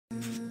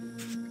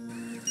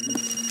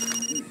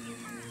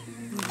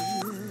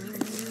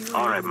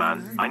Alright,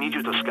 man. I need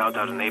you to scout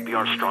out an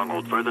APR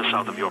stronghold further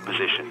south of your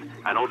position.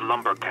 An old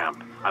lumber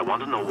camp. I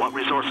want to know what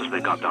resources they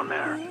got down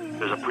there.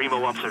 There's a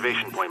primo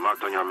observation point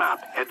marked on your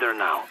map. Head there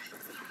now.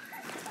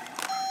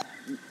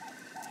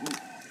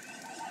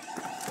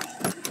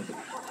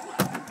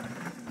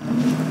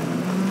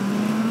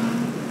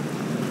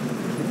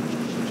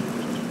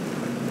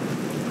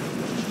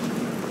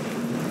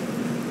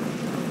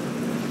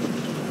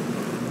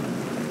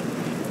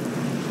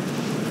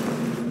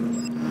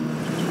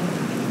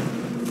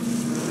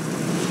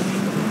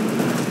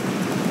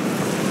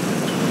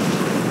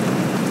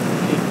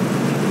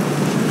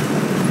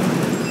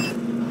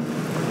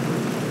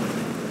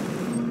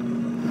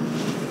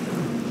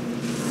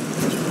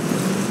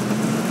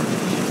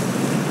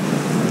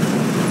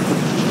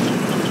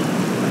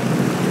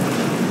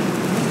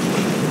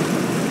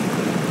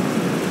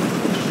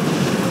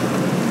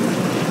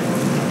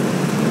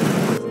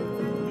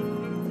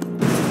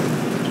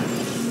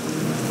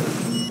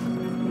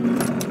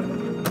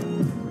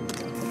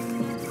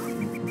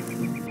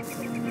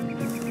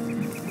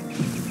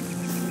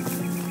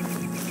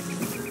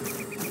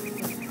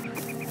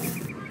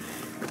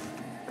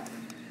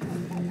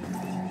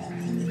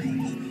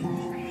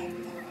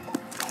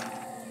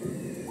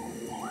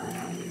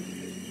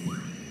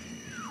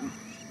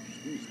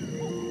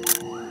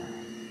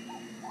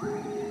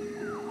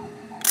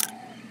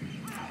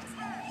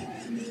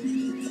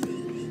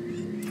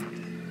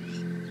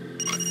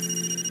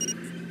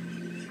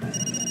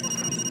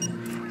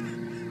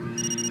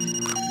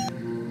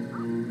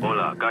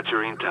 Got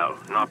your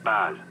intel. Not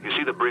bad. You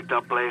see the bricked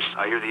up place?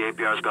 I hear the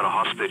APR's got a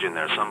hostage in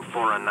there, some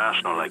foreign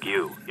national like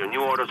you. Your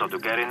new orders are to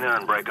get in there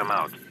and break them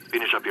out.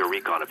 Finish up your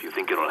recon if you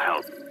think it'll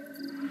help.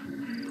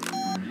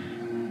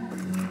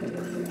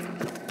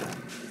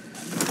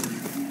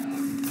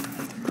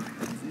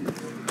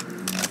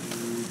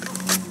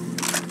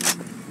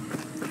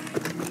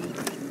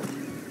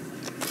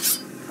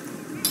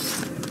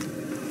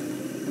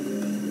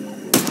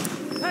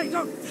 Hey,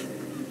 don't!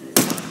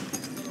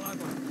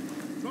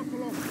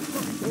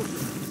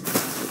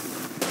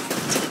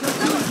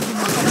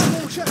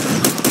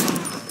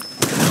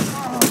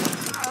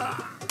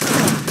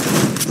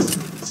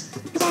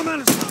 Come on, man!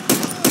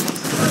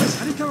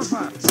 I didn't cover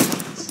fire.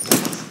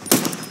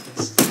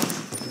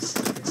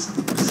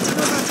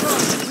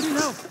 We need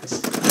help.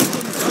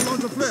 I'm on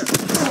the flip.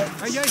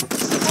 Hey, yay!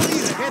 Come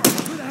here, head.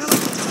 Who the hell are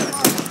you?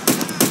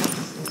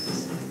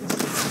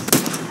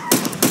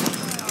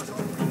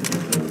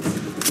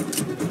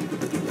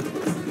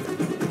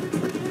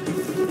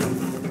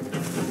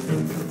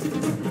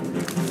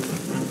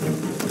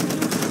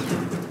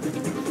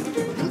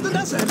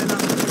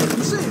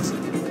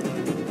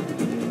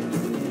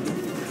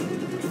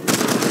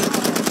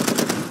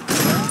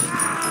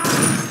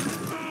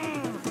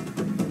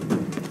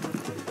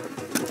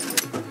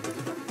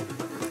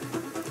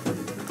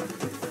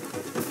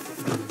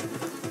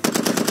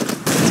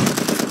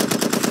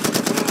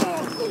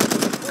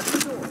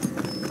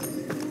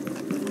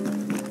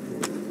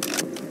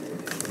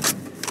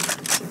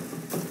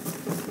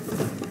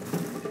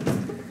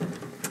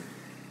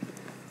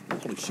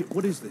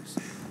 What is this?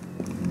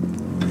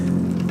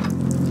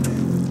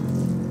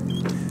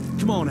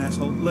 Come on,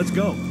 asshole. Let's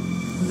go.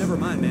 Never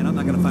mind, man. I'm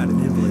not gonna find an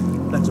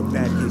invalid. That's a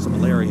bad case of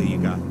malaria you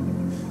got.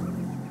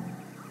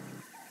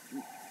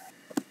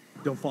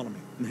 Don't follow me.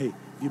 And hey,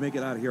 if you make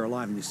it out of here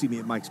alive and you see me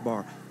at Mike's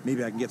bar,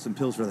 maybe I can get some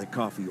pills for that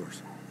cough of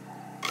yours.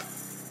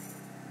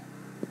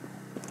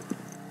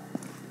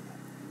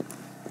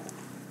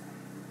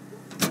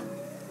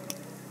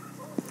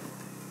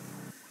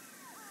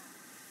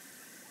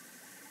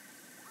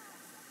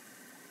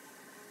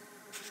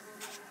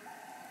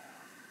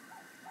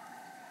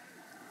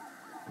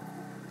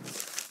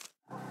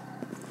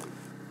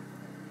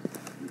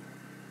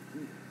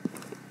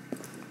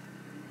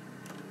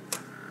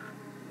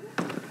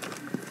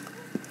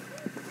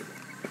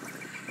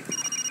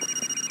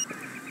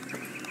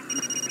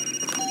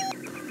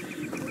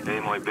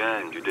 Muy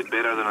bien, you did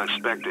better than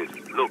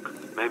expected.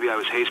 Look, maybe I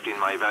was hasty in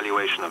my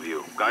evaluation of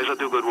you. Guys that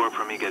do good work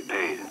for me get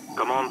paid.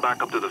 Come on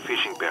back up to the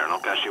fishing pier and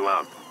I'll cash you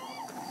out.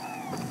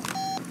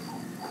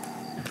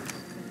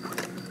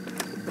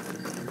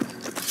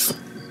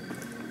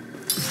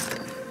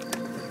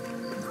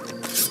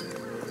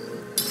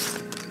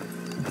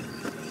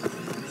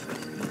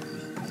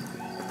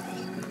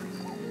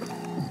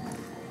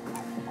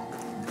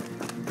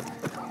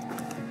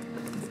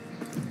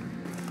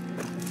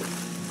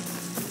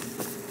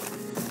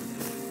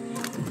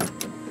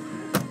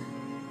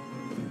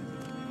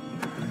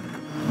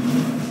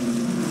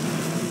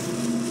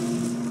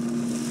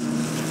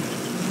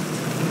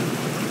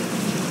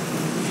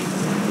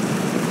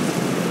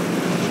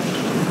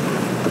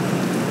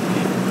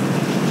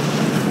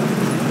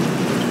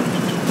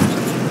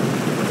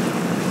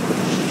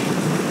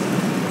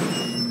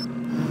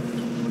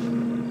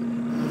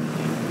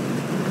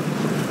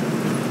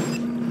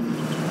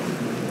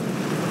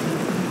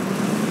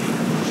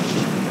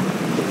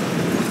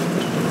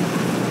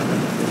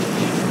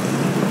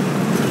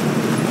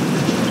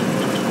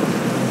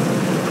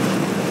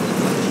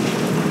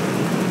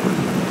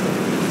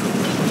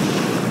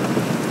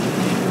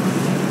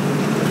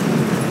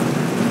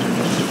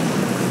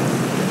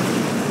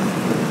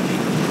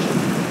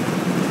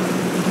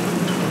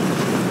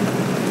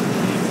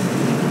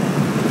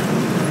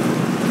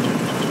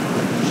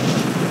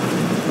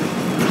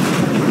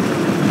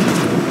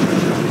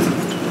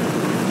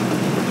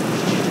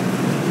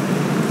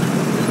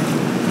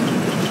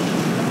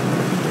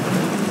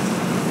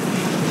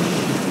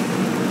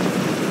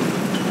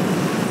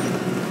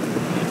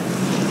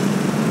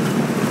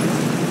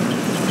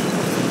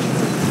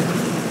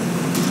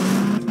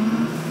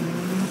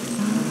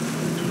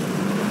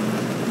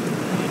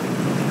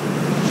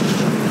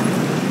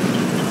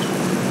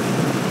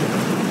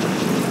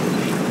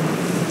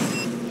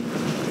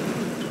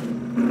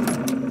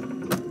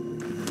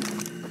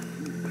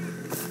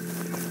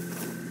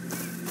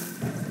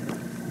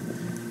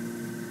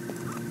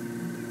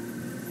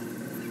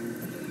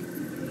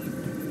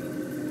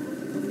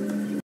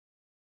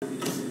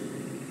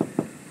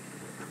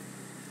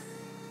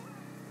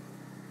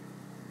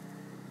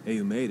 Hey,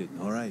 you made it.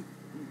 All right.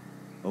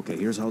 Okay,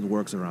 here's how it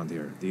works around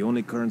here. The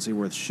only currency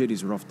worth shit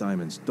is rough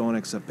diamonds. Don't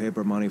accept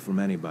paper money from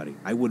anybody.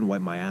 I wouldn't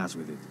wipe my ass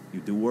with it.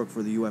 You do work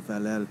for the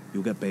UFLL,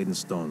 you get paid in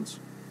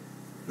stones.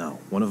 Now,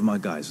 one of my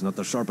guys, not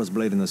the sharpest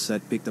blade in the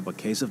set, picked up a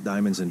case of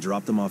diamonds and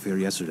dropped them off here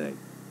yesterday.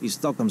 He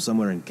stuck them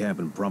somewhere in camp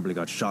and promptly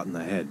got shot in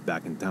the head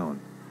back in town.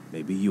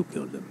 Maybe you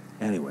killed him.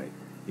 Anyway,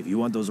 if you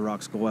want those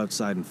rocks, go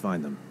outside and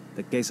find them.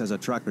 The case has a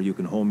tracker you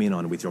can home in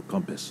on with your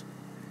compass.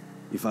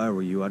 If I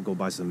were you, I'd go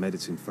buy some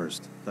medicine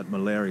first. That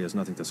malaria is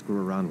nothing to screw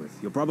around with.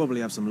 You'll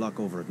probably have some luck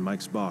over at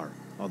Mike's bar.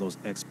 All those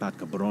expat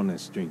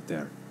cabrones drink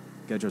there.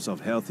 Get yourself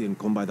healthy and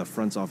come by the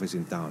front's office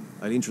in town.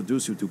 I'll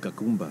introduce you to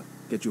Kakumba.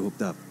 Get you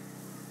hooked up.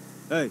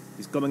 Hey,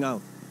 he's coming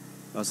out.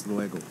 Hasta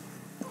luego.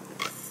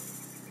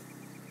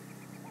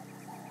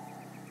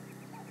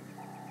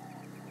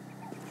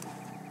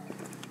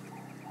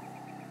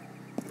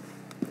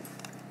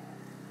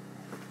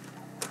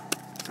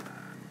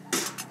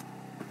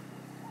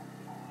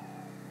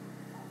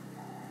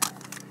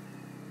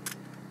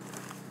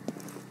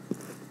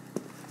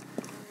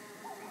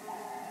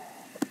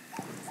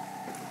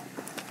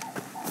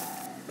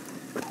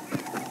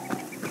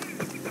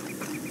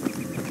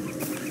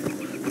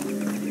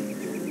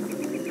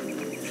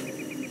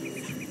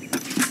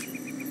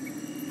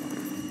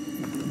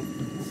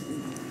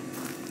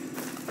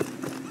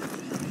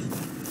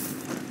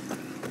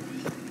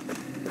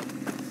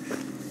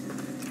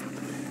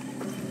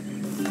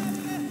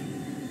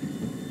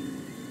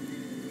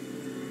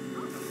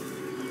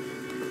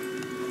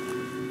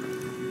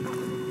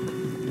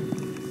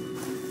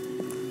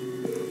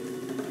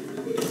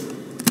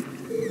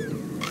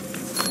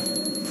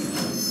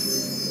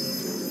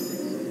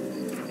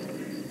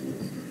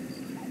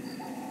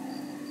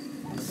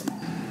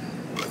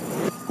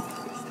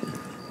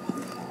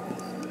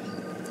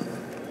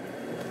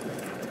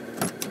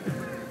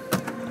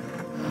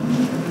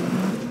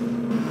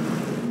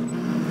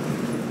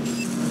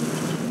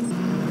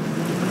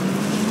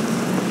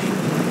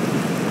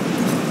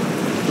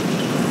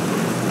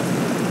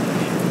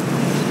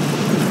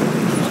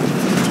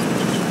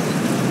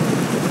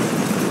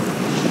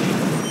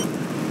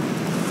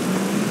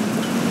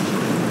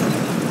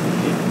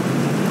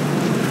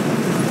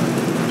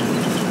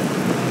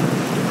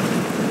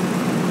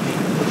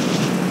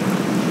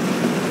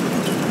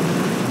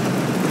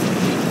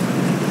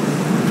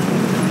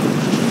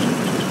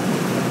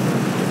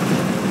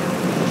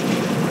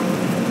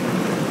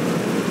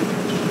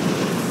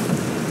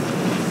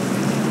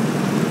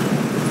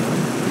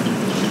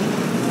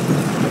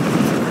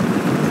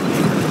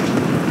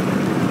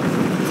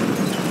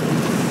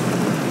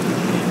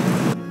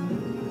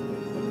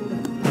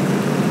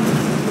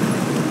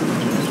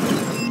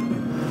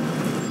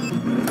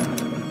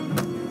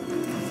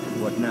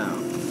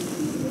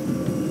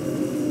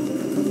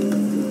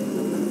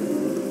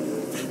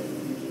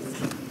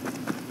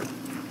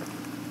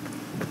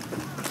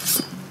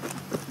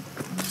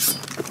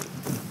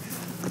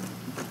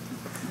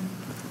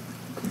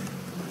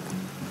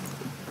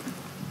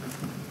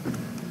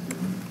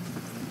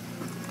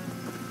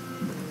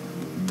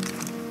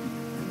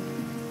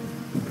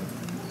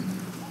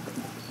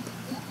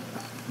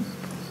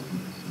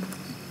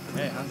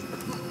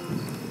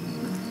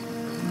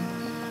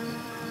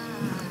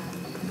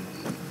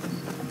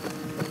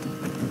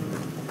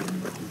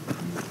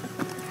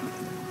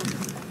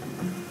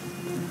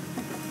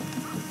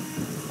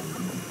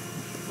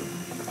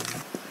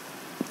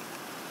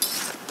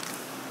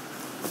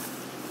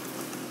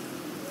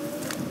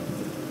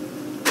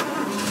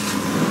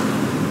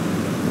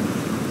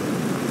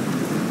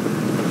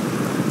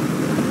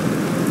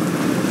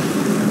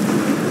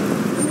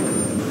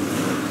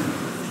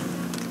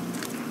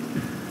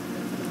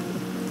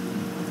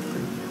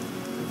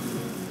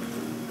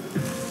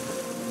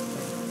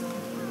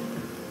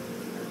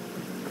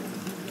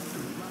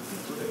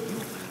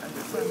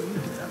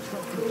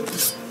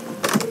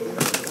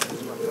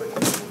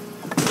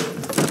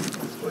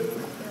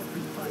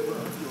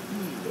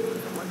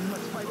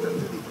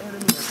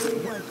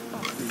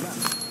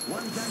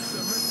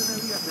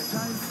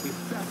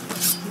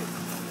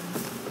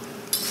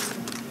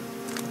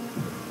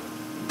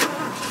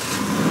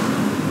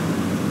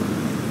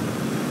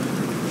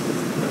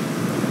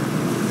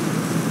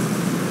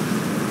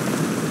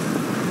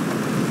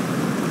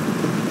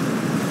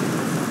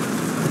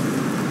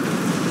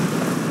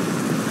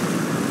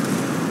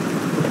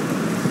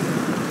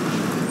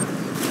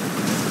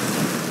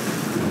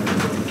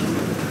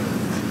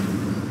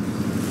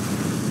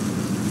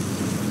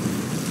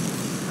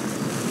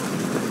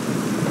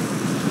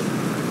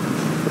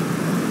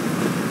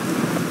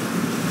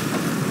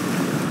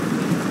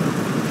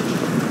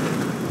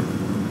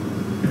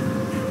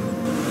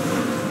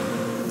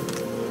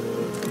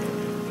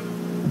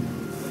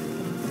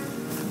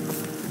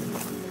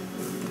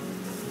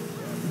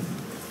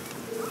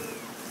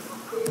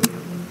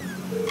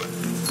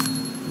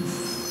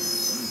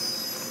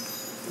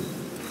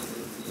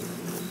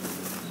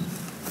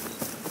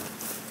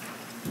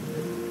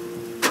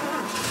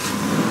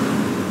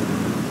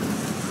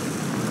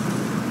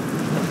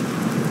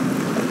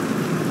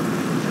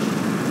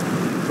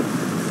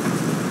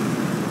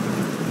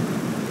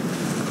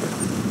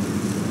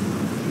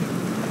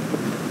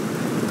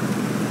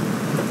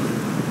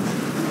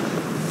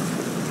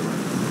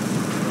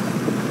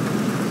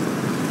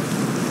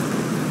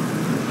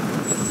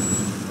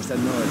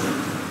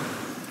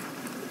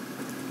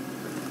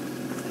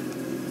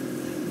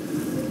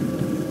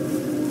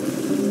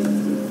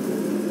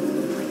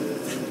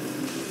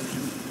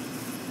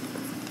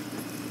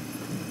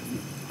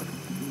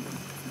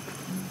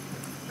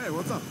 Hey,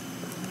 what's up?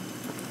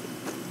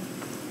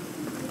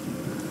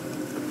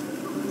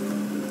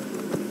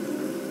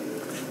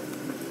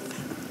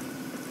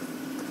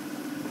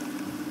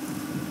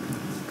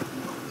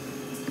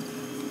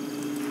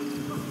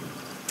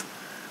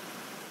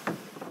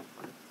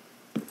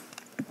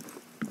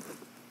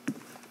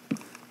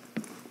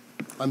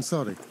 I'm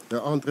sorry,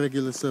 there aren't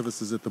regular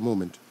services at the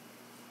moment.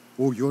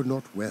 Oh, you're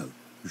not well.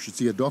 You should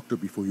see a doctor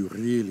before you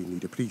really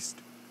need a priest.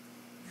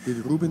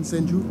 Did Ruben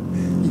send you?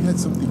 He had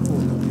something for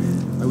me.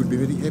 I would be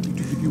very happy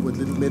to give you what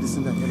little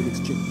medicine I have in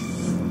exchange.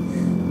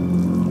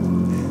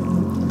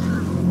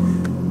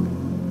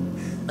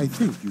 I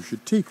think you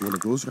should take one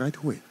of those right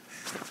away.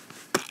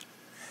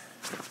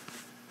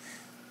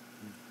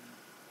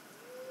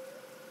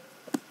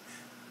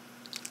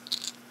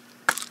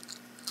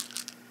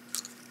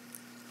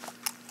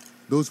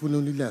 Those will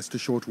only last a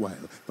short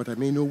while, but I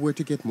may know where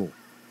to get more.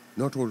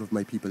 Not all of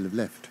my people have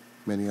left.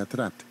 Many are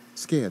trapped,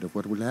 scared of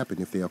what will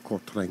happen if they are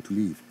caught trying to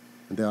leave.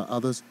 And there are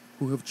others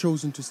who have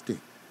chosen to stay.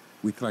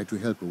 We try to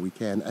help where we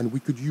can, and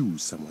we could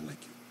use someone like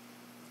you.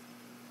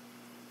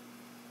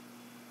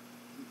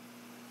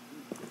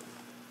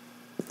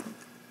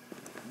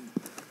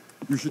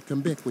 You should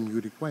come back when you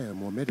require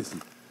more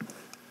medicine.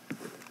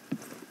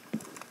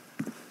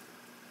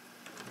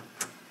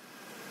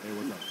 Hey,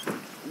 what's up?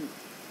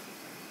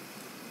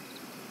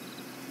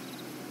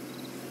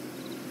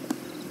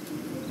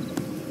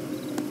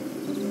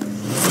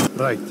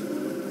 Right.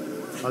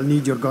 I'll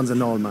need your guns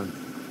and all, man.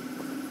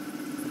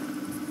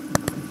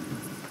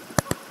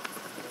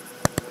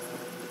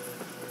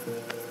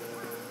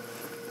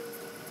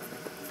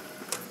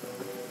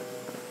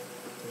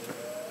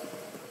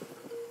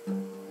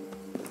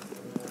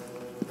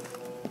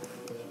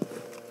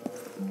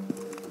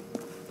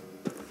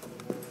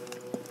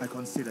 I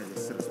consider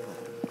this serious problem.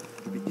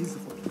 It would be easy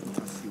for people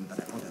to assume that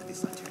I ordered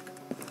this attack.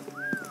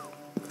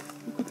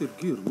 Look at their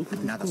gear, look at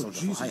Another this. sort of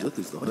Jesus, fire. that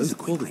is the What is highest the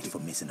quick quality. rate for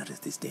mercenaries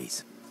these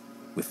days?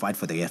 We fight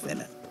for the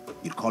FLN.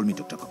 You'll call me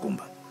Dr.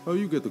 Kakumba. How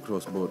you get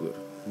across border?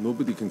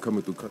 Nobody can come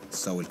into cut.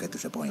 So we'll get to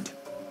the point.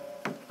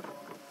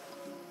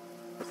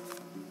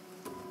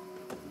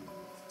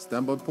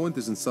 Standby point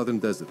is in southern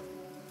desert.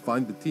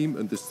 Find the team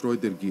and destroy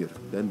their gear.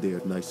 Then they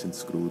are nice and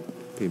screwed.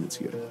 Payments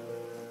here.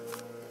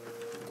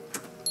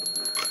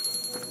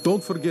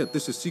 Don't forget,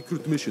 this is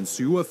secret mission,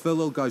 so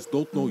UFLL guys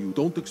don't know you.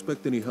 Don't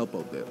expect any help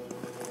out there.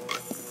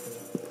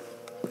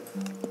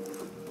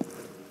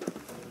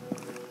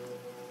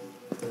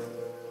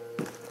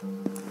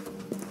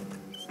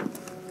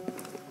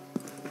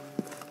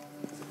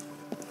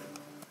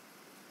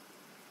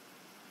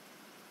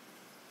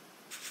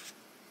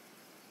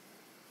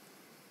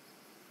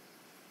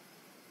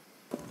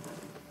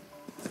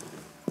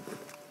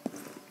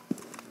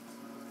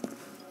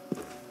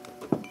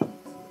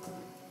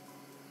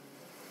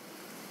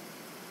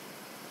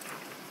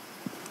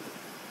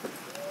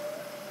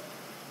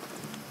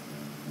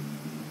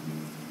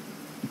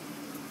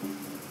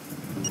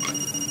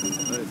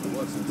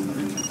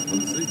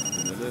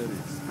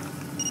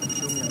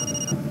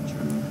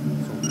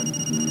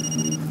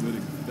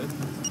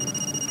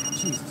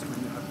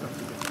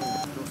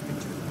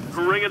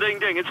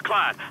 Ring-a-ding-ding, it's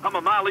Clyde. I'm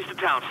a mile east of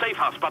town, safe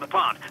house by the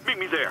pond. Meet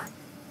me there.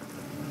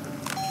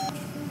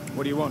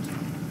 What do you want?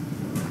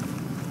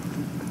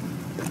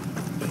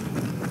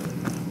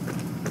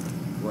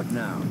 What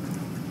now?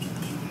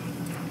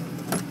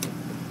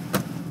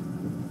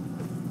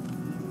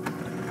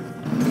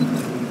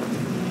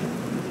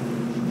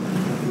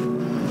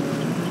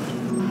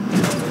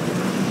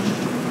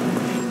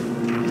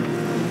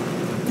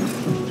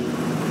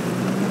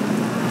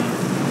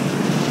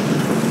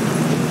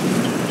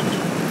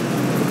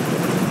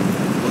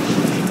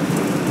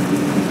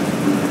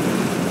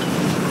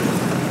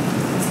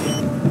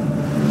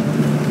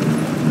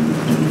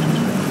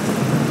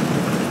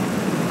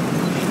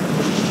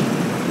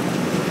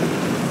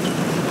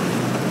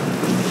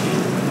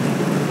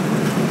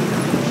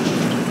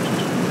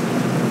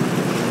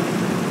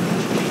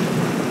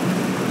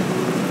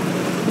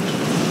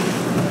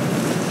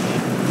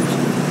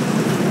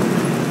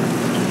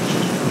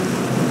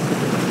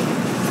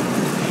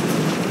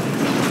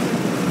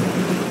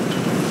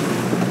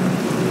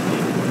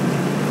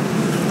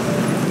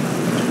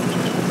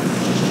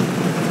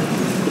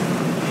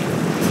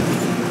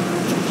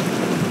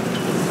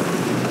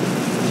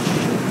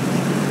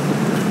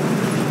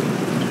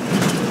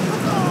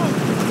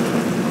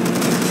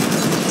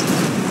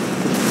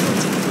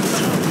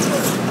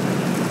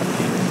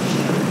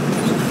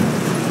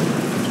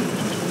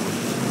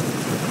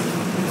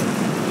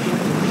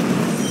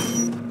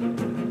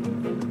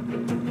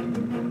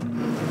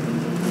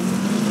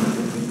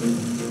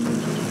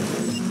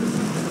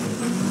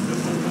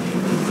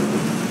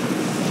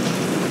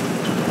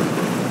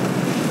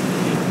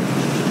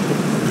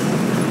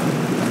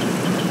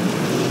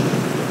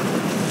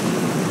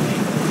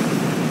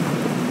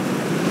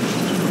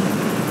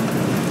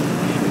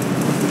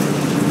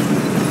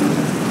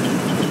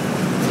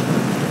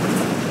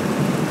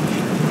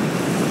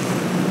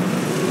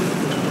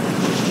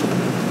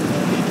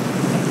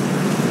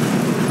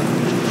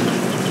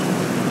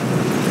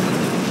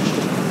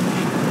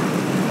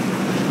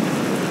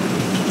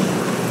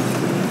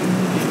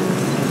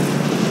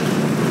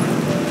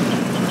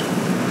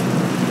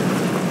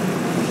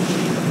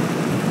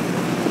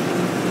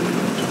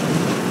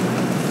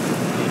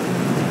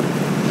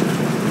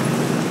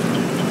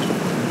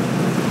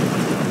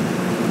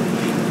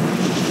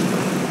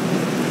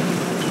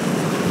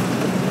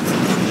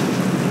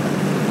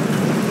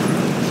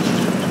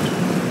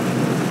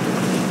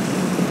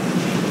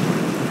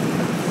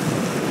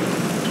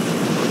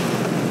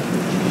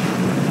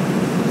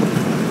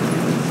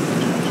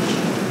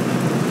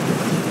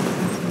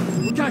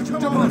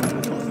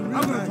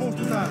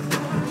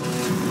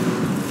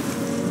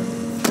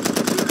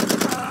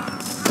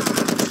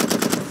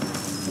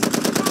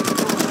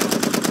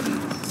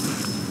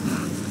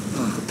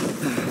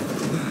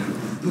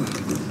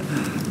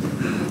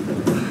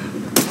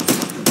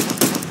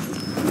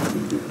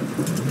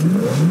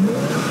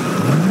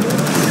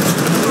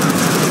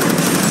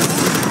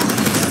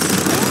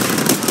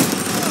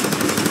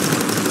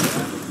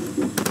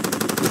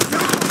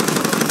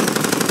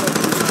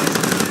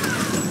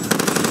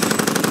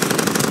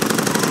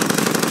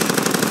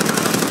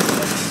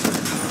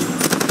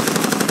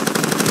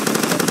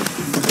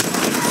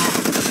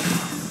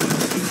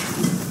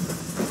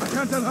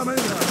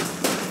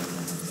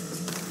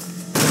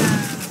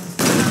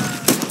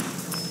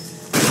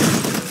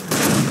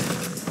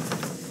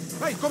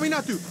 Hei, kom hier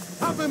naartoe.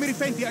 Help me met die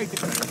vent hier uit te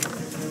krijgen.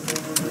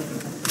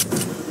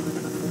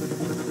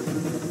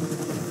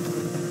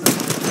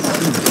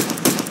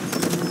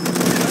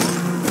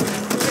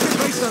 Ik heb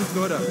bijstand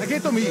nodig. Ek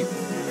het hom hier.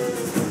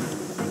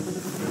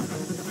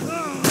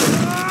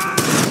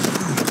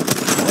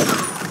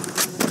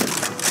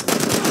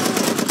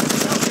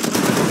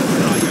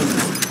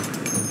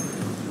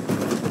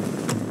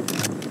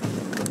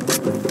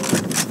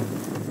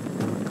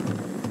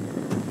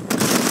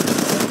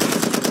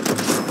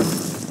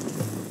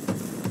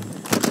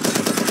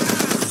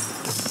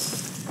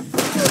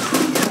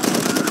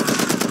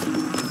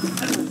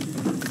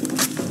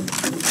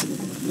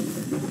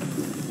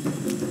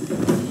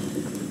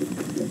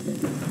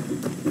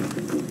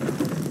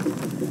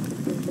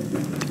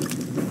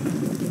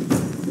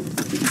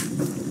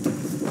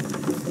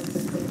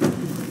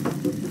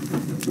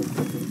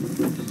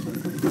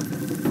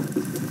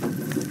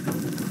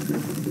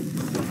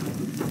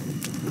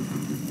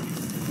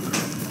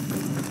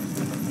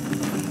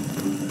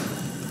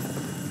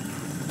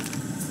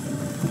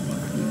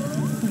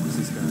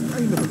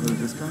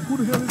 Who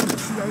the hell is it?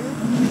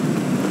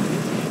 CIA?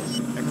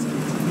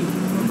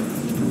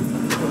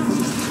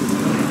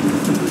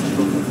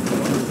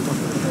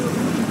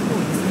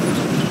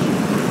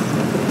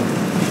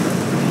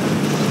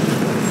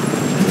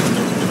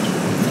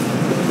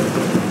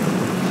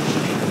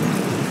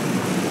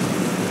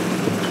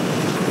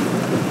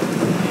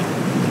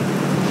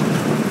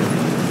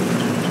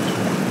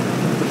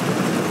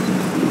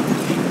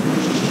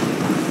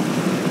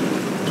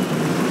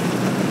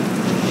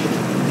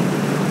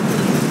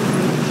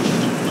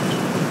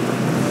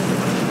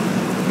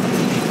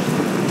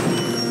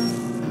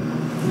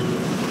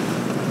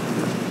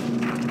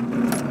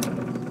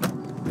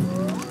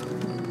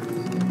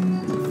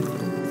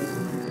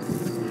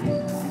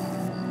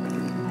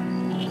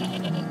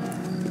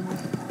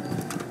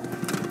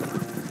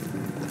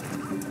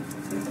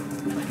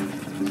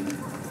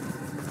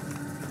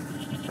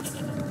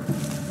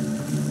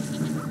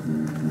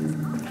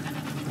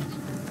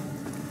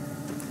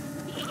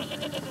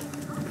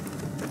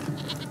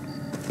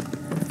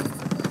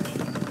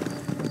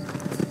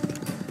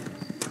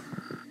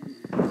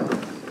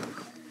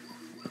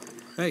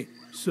 Hey,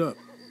 sup?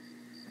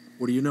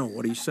 What do you know?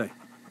 What do you say?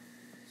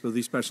 So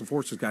these Special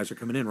Forces guys are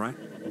coming in, right?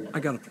 I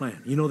got a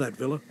plan. You know that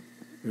villa?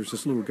 There's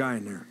this little guy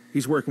in there.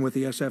 He's working with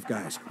the SF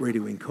guys,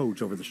 radioing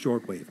codes over the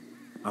shortwave.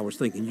 I was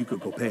thinking you could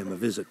go pay him a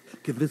visit,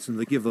 convince him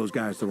to give those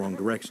guys the wrong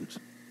directions.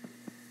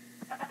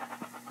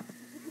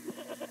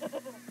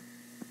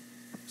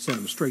 Send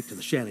them straight to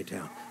the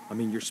shantytown. I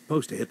mean, you're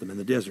supposed to hit them in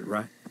the desert,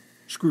 right?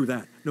 Screw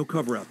that. No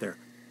cover out there.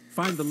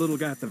 Find the little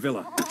guy at the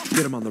villa.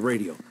 Get him on the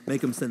radio.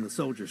 Make him send the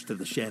soldiers to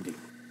the shanty.